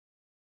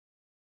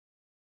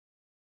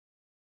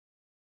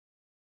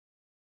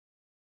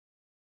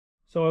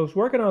So I was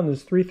working on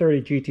this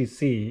 330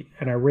 GTC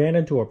and I ran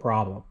into a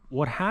problem.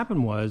 What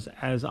happened was,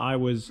 as I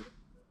was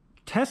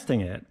testing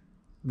it,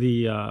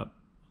 the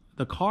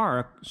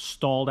car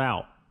stalled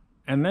out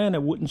and then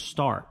it wouldn't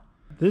start.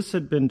 This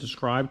had been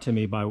described to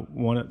me by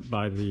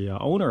the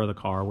owner of the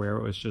car, where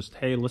it was just,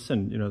 hey,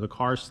 listen, you know, the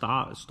car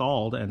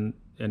stalled and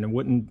it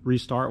wouldn't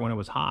restart when it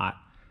was hot,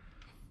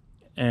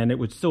 and it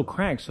would still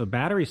crank. So the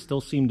battery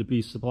still seemed to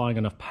be supplying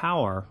enough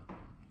power,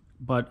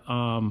 but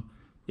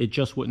it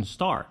just wouldn't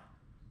start.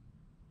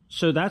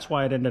 So that's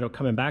why it ended up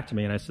coming back to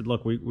me. And I said,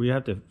 look, we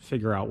have to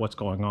figure out what's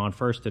going on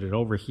first. Did it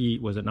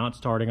overheat? Was it not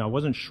starting? I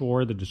wasn't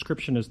sure the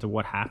description as to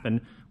what happened.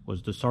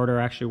 Was the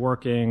starter actually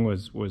working?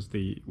 Was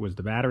the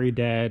battery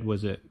dead?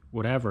 Was it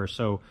whatever?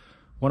 So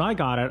when I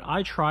got it,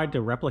 I tried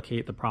to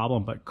replicate the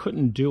problem, but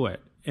couldn't do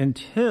it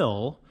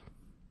until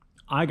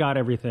I got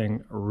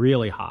everything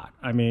really hot.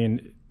 I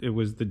mean, it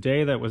was the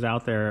day that was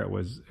out there. It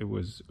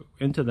was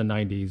into the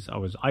 90s. I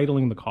was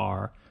idling the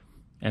car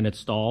and it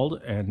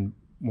stalled, and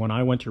when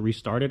I went to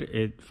restart it,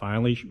 it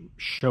finally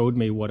showed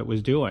me what it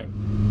was doing.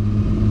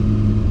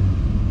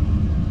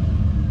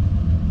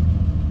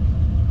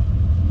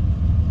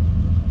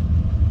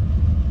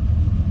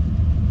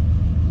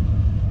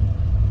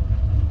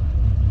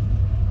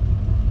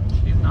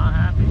 She's not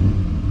happy.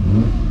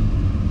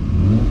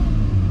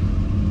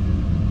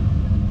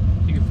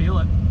 You can feel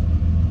it.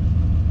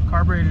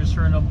 Carburetor's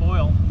starting to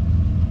boil.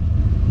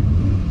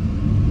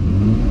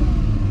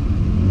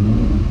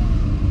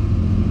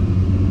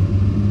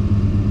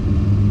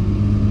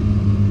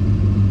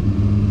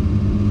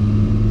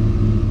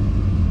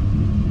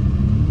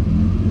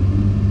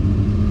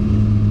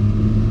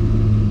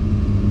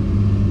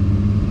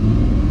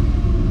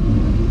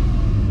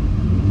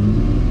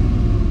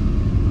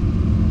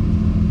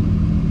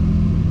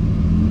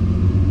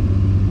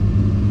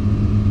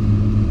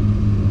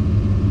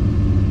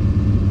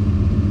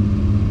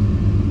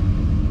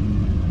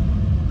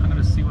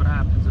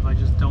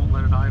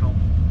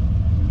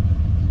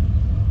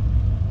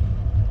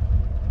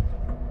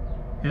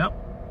 Yep.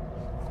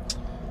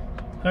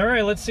 All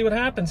right, let's see what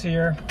happens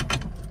here.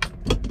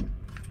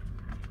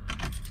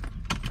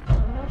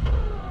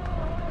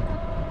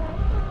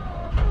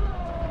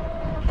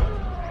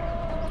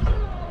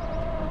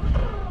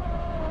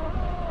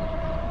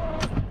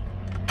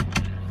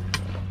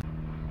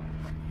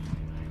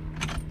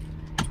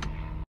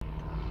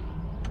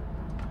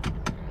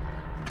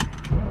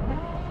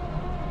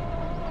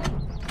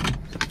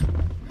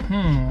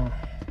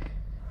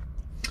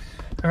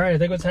 All right, I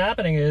think what's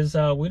happening is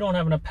we don't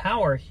have enough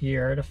power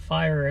here to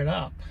fire it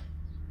up.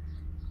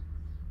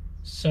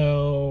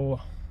 So,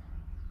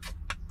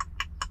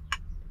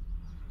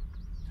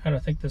 how do I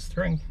think this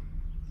through?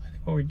 I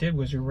think what we did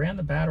was we ran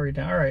the battery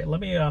down. All right, let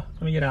me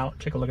get out,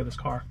 take a look at this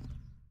car.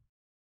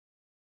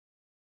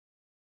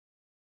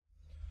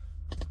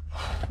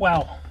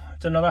 Wow,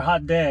 it's another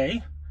hot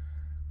day,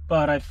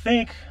 but I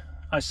think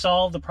I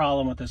solved the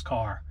problem with this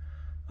car.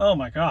 Oh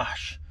my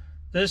gosh.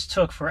 This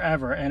took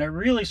forever, and it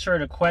really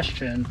started to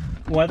question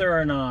whether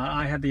or not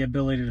I had the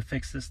ability to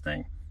fix this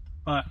thing.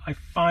 But I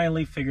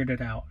finally figured it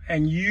out.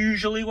 And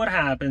usually what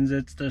happens,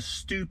 it's the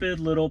stupid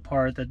little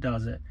part that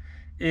does it.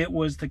 It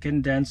was the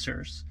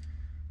condensers.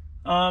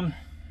 You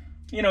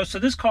know, so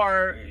this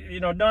car, you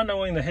know, not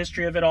knowing the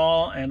history of it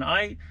all, and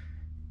I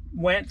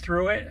went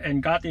through it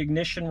and got the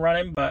ignition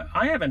running, but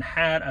I haven't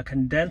had a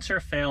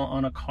condenser fail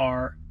on a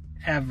car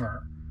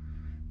ever.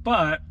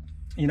 But,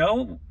 you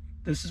know,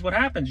 this is what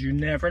happens. You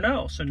never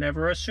know, so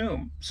never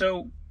assume.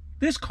 So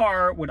this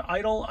car would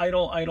idle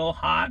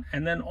hot,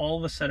 and then all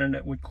of a sudden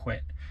it would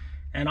quit.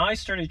 And I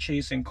started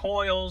chasing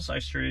coils, I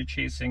started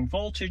chasing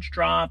voltage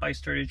drop, I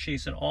started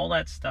chasing all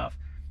that stuff.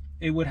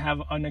 It would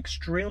have an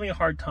extremely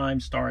hard time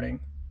starting.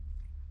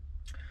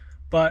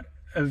 But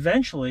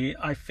eventually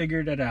I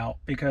figured it out,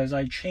 because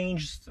I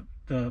changed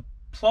the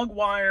plug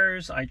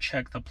wires, I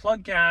checked the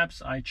plug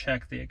gaps, I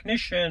checked the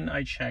ignition,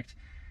 I checked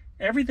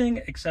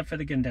everything except for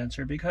the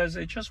condenser, because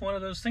it's just one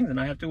of those things. And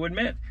I have to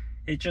admit,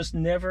 it just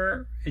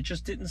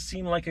didn't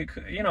seem like it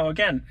could, you know,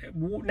 again,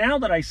 now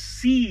that I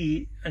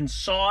see and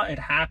saw it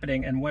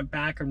happening and went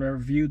back and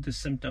reviewed the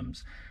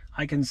symptoms,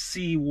 I can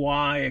see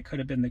why it could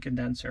have been the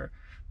condenser.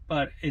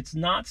 But it's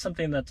not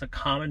something that's a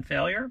common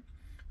failure.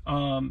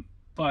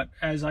 But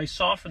as I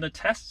saw from the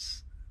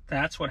tests,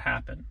 that's what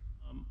happened.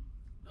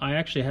 I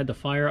actually had to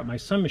fire up my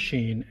Sun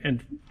machine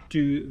and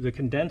do the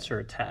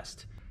condenser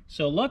test.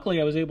 So luckily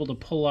I was able to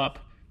pull up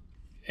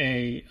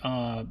a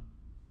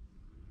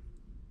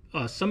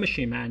Sun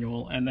machine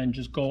manual and then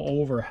just go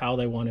over how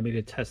they wanted me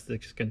to test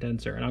this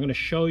condenser. And I'm going to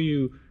show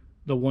you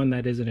the one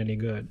that isn't any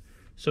good.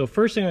 So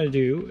first thing I'm going to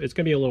do, it's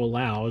going to be a little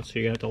loud, so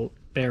you have to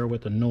bear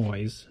with the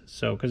noise.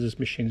 So, because this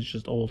machine is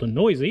just old and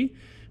noisy.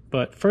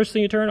 But first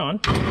thing you turn on.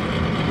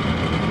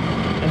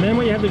 And then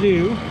what you have to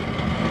do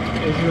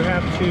is you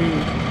have to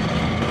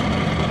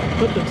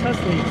put the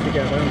test leads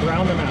together and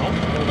ground them out.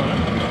 Hold on.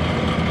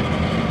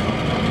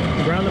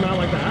 Ground them out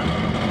like that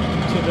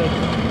to the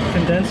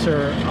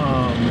condenser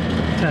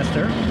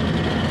tester.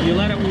 You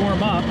let it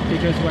warm up,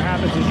 because what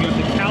happens is you have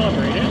to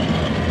calibrate it.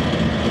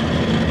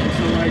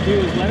 So what I do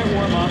is let it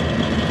warm up,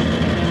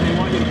 and then they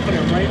want you to put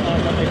it right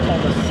on what they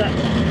call the set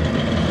line.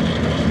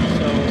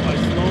 So I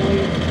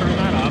slowly turn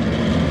that up,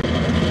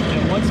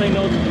 and once I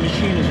know that the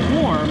machine is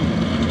warm,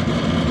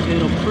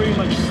 it'll pretty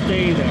much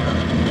stay there.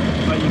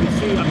 But you can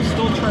see I'm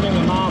still turning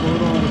the knob a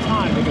little at a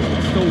time because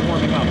it's still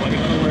warming up. Like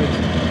in other words,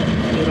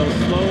 it'll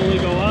slowly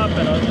go up,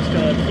 and I'm just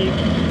going to keep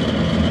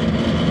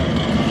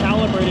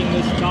calibrating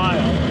this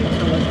dial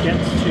until it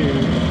gets to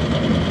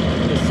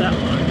the set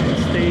line and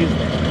stays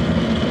there.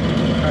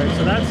 Alright,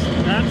 so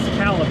that's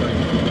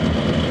calibrated.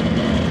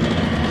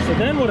 So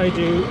then what I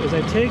do is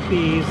I take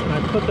these and I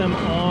put them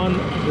on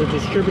the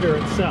distributor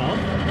itself.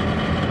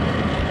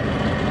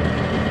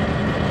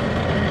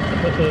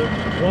 Put the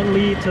one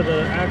lead to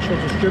the actual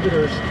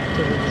distributor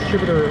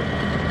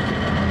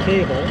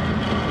cable,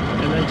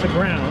 and then to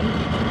ground.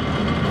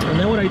 And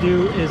then what I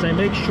do is I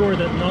make sure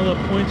that none of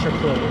the points are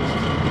closed.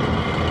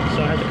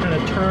 So I have to kind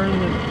of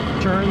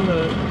turn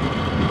the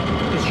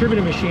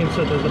distributor machine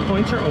so that the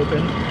points are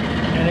open,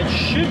 and it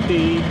should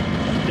be,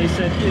 they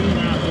said, in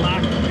that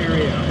black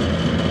area,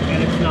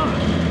 and it's not.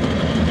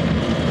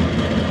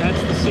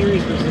 That's the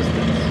series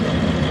resistance.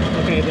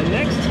 Okay, the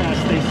next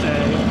test they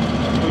say,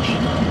 which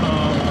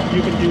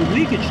you can do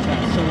leakage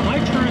tests. So when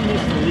I turn this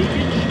to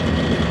leakage,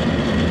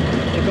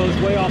 it goes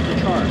way off the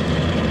chart.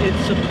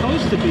 It's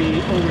supposed to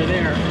be over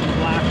there in the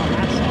black on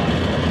that side.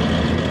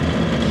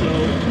 So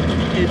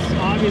it's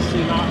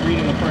obviously not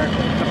reading it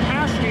correctly.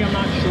 Capacity, I'm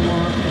not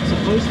sure. It's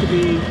supposed to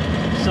be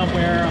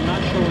somewhere. I'm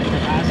not sure what the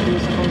capacity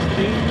is supposed to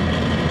be.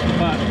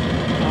 But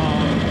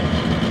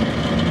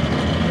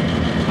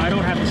I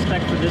don't have the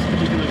spec for this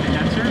particular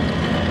condenser.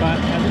 But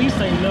at least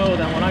I know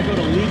that when I go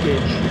to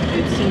leakage,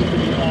 it seems to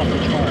be off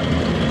the chart.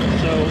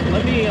 So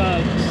let me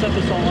set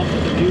this all up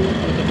with the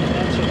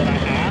condenser that I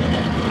have.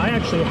 I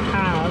actually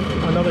have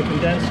another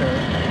condenser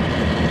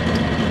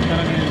that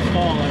I'm going to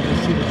install, and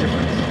you'll see the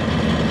difference.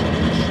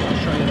 So I'll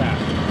show you that.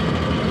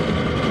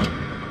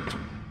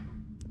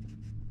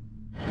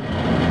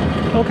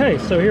 Okay,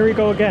 so here we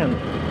go again.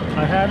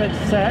 I have it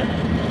set. I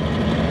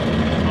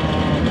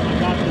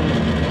got the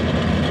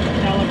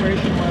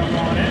calibration where I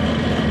want it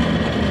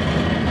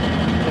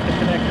with the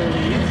connector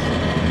leads,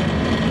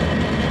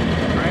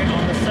 right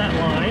on the set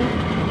line,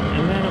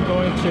 and then I'm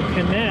going to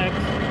connect.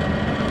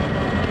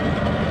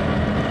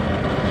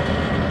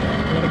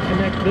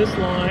 Connect this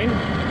line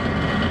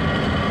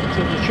to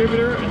the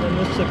distributor, and then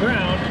this to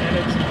ground, and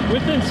it's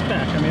within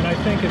spec. I mean, I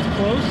think it's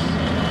close,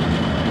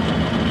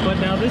 but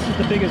now this is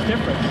the biggest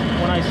difference.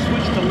 When I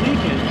switch to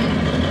leakage,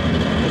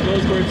 it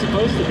goes where it's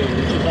supposed to be,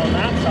 which is on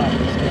that side of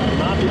the scale,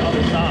 not the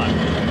other side.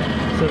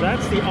 So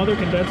that's the other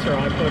condenser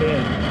I put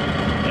in,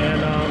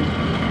 and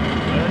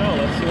I don't know,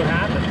 let's see what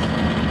happens.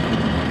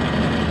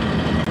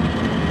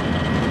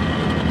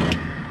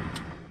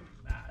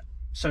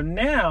 So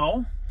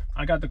now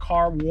I got the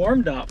car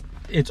warmed up.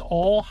 It's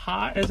all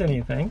hot as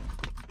anything.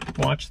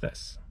 Watch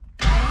this.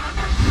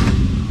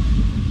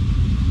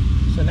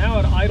 So now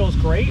it idles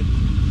great.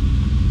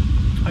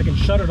 I can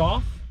shut it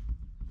off,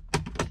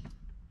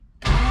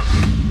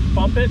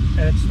 bump it,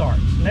 and it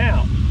starts.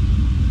 Now,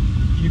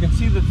 you can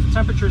see that the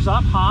temperature's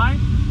up high.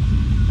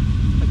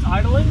 It's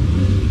idling.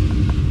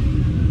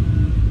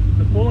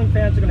 The cooling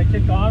fans are going to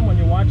kick on when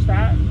you watch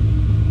that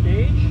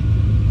gauge.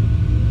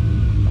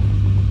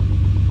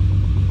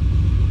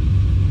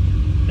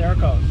 There it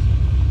goes.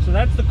 So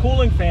that's the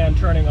cooling fan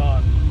turning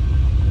on.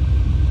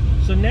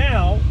 So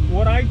now,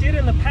 what I did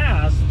in the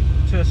past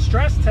to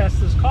stress test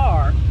this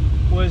car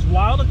was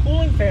while the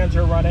cooling fans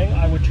are running,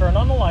 I would turn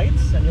on the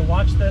lights, and you'll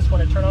watch this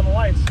when I turn on the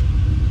lights,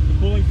 the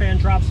cooling fan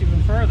drops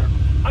even further.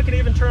 I could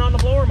even turn on the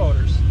blower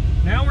motors.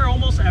 Now we're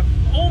almost at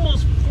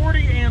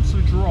 40 amps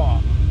of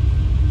draw.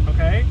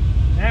 Okay,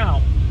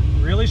 now,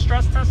 really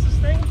stress test this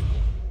thing,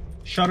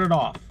 shut it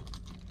off.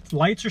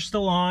 Lights are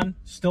still on,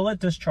 still at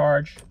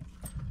discharge.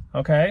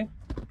 Okay,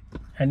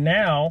 and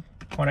now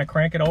when I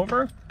crank it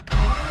over,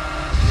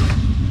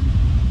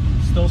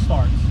 still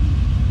starts.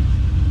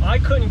 I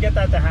couldn't get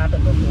that to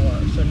happen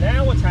before. So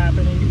now what's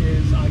happening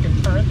is I can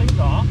turn things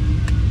off.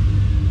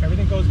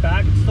 Everything goes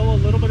back. It's still a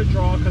little bit of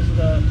draw because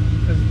the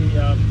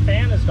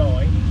fan is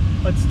going,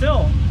 but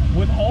still,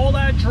 with all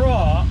that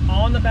draw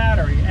on the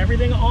battery,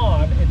 everything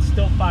on, it's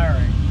still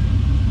firing.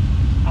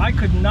 I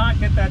could not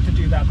get that to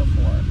do that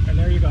before. And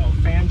there you go,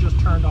 fan just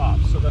turned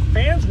off. So the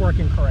fan's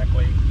working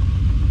correctly.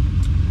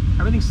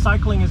 Everything's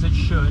cycling as it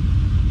should.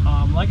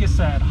 Like I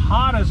said,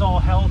 hot as all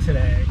hell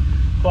today,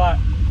 but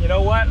you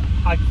know what?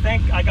 I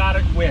think I got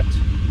it whipped.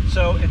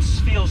 So it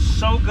feels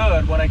so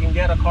good when I can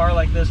get a car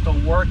like this to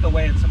work the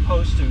way it's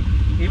supposed to.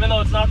 Even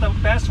though it's not the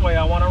best way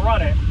I want to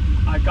run it,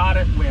 I got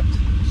it whipped.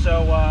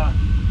 So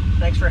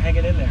thanks for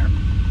hanging in there,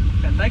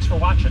 and thanks for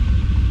watching.